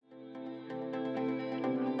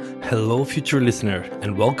Hello, future listener,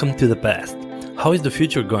 and welcome to the past. How is the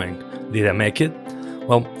future going? Did I make it?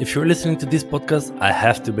 Well, if you're listening to this podcast, I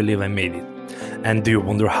have to believe I made it. And do you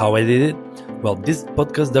wonder how I did it? Well, this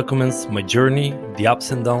podcast documents my journey, the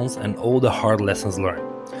ups and downs, and all the hard lessons learned.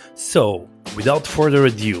 So, without further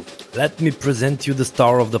ado, let me present you the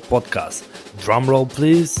star of the podcast. Drumroll,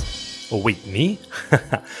 please. Oh, wait, me?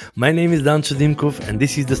 My name is Dan Chudimkov, and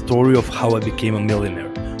this is the story of how I became a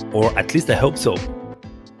millionaire. Or at least I hope so.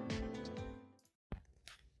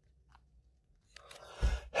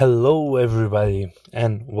 Hello everybody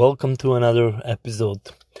and welcome to another episode.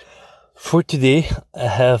 For today I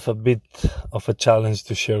have a bit of a challenge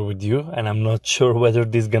to share with you, and I'm not sure whether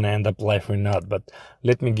this is gonna end up live or not, but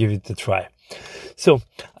let me give it a try. So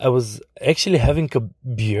I was actually having a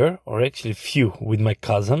beer, or actually a few, with my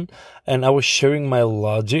cousin, and I was sharing my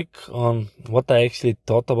logic on what I actually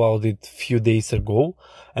thought about it a few days ago,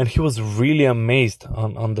 and he was really amazed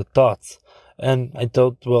on the thoughts. And I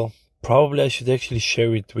thought, well, probably I should actually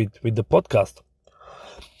share it with the podcast.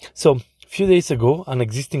 So a few days ago, an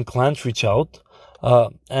existing client reached out,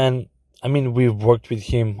 and we've worked with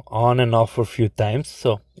him on and off for a few times,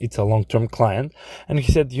 so it's a long-term client. And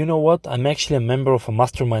he said, you know what, I'm actually a member of a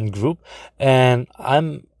mastermind group, and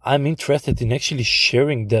I'm interested in actually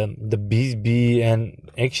sharing the BSB and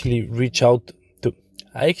actually reach out to,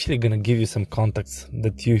 I actually gonna give you some contacts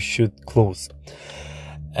that you should close.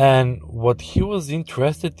 And what he was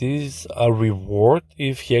interested is a reward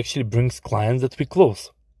if he actually brings clients that we close.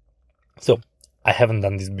 So I haven't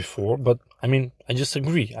done this before, but I just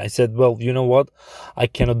agree. I said, well, you know what? I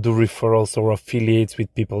cannot do referrals or affiliates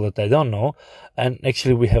with people that I don't know. And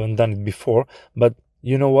actually we haven't done it before, but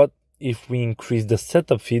you know what? If we increase the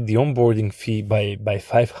setup fee, the onboarding fee by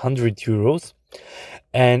 500 euros,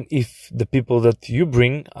 and if the people that you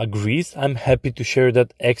bring agrees, I'm happy to share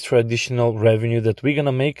that extra additional revenue that we're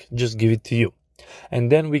gonna make, just give it to you.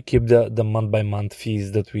 And then we keep the month by month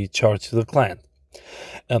fees that we charge to the client.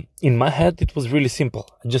 In my head, it was really simple.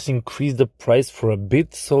 I just increased the price for a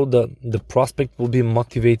bit so the prospect will be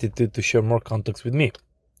motivated to share more contacts with me.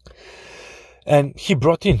 And he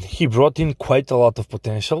brought in quite a lot of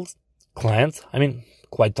potential clients.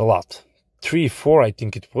 Quite a lot. 3, 4, I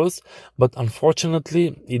think it was, but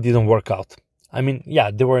unfortunately it didn't work out.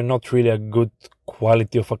 They were not really a good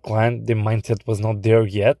quality of a client. The mindset was not there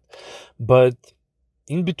yet, but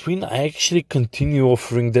in between I actually continue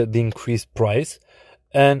offering the increased price,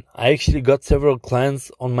 and I actually got several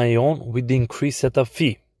clients on my own with the increased setup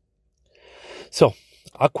fee. So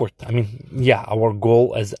awkward. Our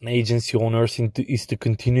goal as an agency owners is to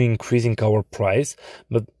continue increasing our price,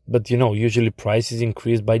 but usually price is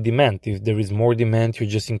increased by demand. If there is more demand, you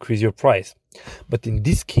just increase your price. But in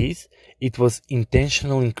this case, it was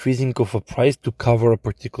intentional increasing of a price to cover a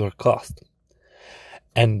particular cost.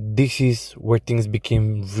 And this is where things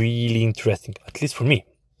became really interesting, at least for me.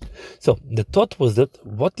 So the thought was that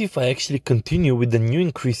what if I actually continue with the new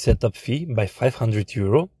increased setup fee by 500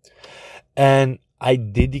 euro and I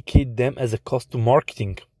dedicate them as a cost to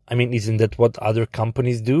marketing? Isn't that what other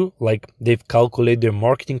companies do? Like they've calculated their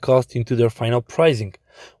marketing cost into their final pricing,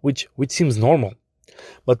 which seems normal.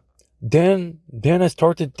 But then I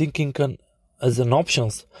started thinking as an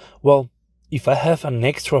options. Well, if I have an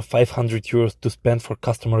extra 500 euros to spend for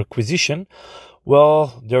customer acquisition,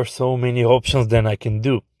 well, there are so many options then I can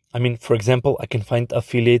do. For example, I can find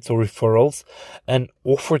affiliates or referrals and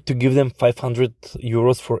offer to give them 500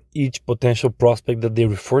 euros for each potential prospect that they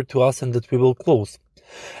refer to us and that we will close.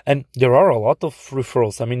 And there are a lot of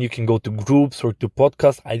referrals. You can go to groups or to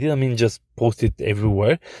podcasts. I didn't just post it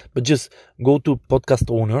everywhere, but just go to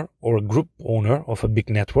podcast owner or group owner of a big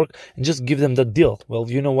network and just give them that deal.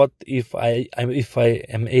 Well, you know what? If I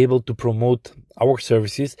am able to promote our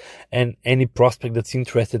services and any prospect that's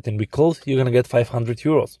interested and we close, you're going to get 500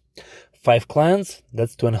 euros. 5 clients,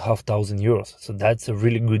 that's 2,500 euros. So that's a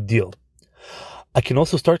really good deal. I can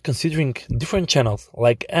also start considering different channels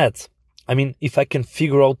like ads. If I can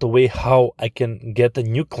figure out a way how I can get a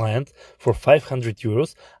new client for 500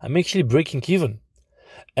 euros, I'm actually breaking even.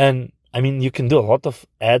 And you can do a lot of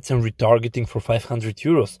ads and retargeting for 500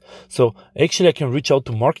 euros. So actually I can reach out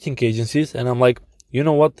to marketing agencies and I'm like, you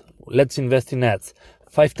know what? Let's invest in ads.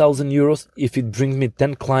 5,000 euros. If it brings me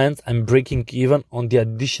 10 clients, I'm breaking even on the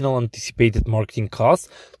additional anticipated marketing costs.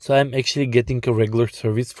 So I'm actually getting a regular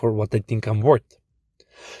service for what I think I'm worth.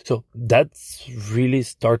 So that's really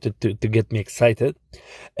started to get me excited.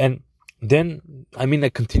 And then, I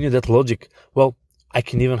continue that logic. Well, I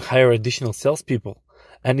can even hire additional salespeople,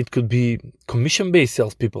 and it could be commission-based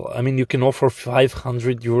salespeople. You can offer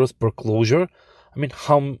 500 euros per closure. I mean,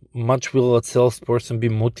 how much will a salesperson be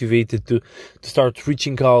motivated to start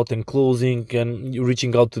reaching out and closing and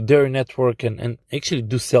reaching out to their network and actually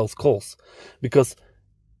do sales calls? Because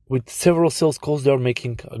with several sales calls, they're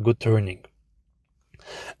making a good earning.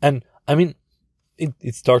 And I mean,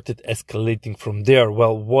 it started escalating from there.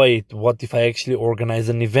 Well, wait, what if I actually organize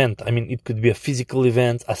an event? I mean, it could be a physical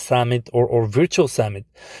event, a summit, or virtual summit.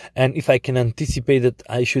 And if I can anticipate that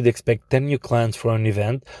I should expect 10 new clients for an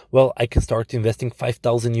event, well, I can start investing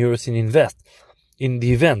 5,000 euros in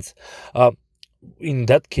the events. In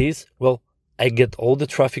that case, well, I get all the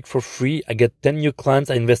traffic for free. I get 10 new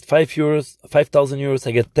clients. I invest 5,000 euros.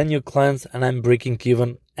 I get 10 new clients and I'm breaking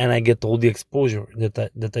even and I get all the exposure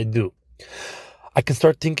that I do. I can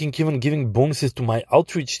start thinking even giving bonuses to my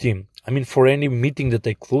outreach team. I mean, for any meeting that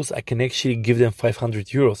I close, I can actually give them 500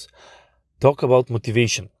 euros. Talk about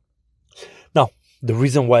motivation. Now, the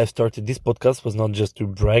reason why I started this podcast was not just to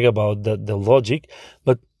brag about the logic,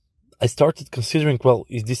 but I started considering, well,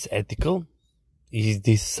 is this ethical? Is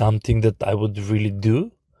this something that I would really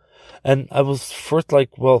do? And I was first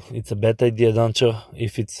like, well, it's a bad idea, don't you?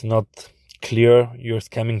 If it's not clear, you're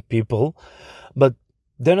scamming people. But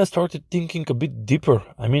then I started thinking a bit deeper.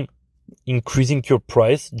 I mean, increasing your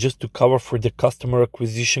price just to cover for the customer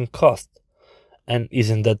acquisition cost. And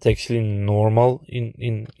isn't that actually normal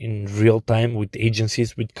in real time with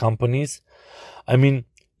agencies, with companies? I mean,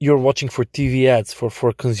 you're watching for TV ads for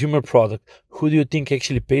a consumer product. Who do you think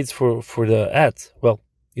actually pays for the ads? Well,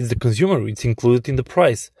 it's the consumer. It's included in the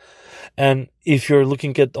price. And if you're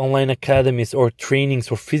looking at online academies or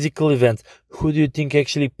trainings or physical events, who do you think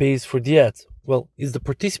actually pays for the ads? Well, it's the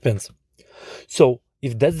participants. So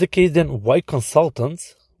if that's the case, then why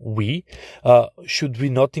consultants, should we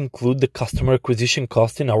not include the customer acquisition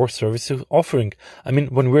cost in our service offering? I mean,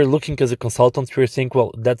 when we're looking as a consultant, we're saying,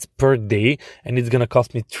 well, that's per day and it's going to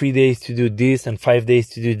cost me 3 days to do this and 5 days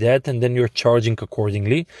to do that. And then you're charging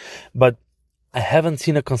accordingly. But I haven't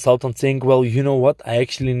seen a consultant saying, well, you know what? I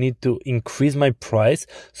actually need to increase my price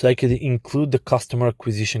so I could include the customer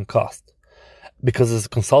acquisition cost. Because as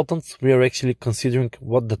consultants, we are actually considering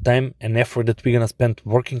what the time and effort that we're going to spend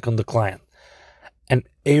working on the client. And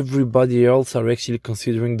everybody else are actually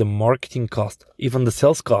considering the marketing cost, even the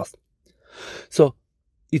sales cost. So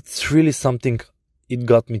it's really something it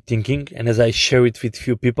got me thinking. And as I share it with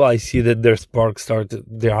few people, I see that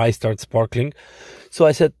their eyes start sparkling. So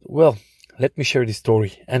I said, well, let me share this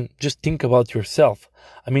story and just think about yourself.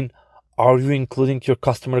 I mean, are you including your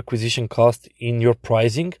customer acquisition cost in your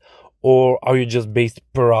pricing? Or are you just based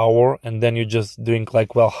per hour and then you're just doing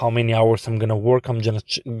like, well, how many hours I'm going to work? I'm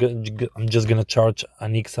just going to charge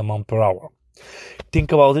an X amount per hour.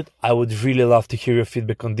 Think about it. I would really love to hear your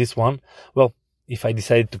feedback on this one. Well, if I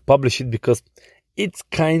decided to publish it, because it's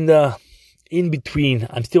kind of in between.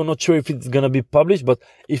 I'm still not sure if it's going to be published, but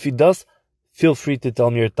if it does, feel free to tell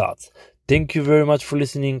me your thoughts. Thank you very much for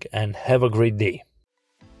listening and have a great day.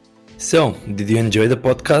 So, did you enjoy the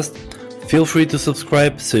podcast? Feel free to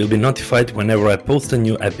subscribe so you'll be notified whenever I post a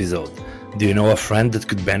new episode. Do you know a friend that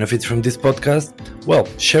could benefit from this podcast? Well,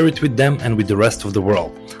 share it with them and with the rest of the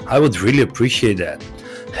world. I would really appreciate that.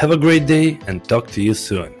 Have a great day and talk to you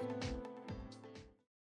soon.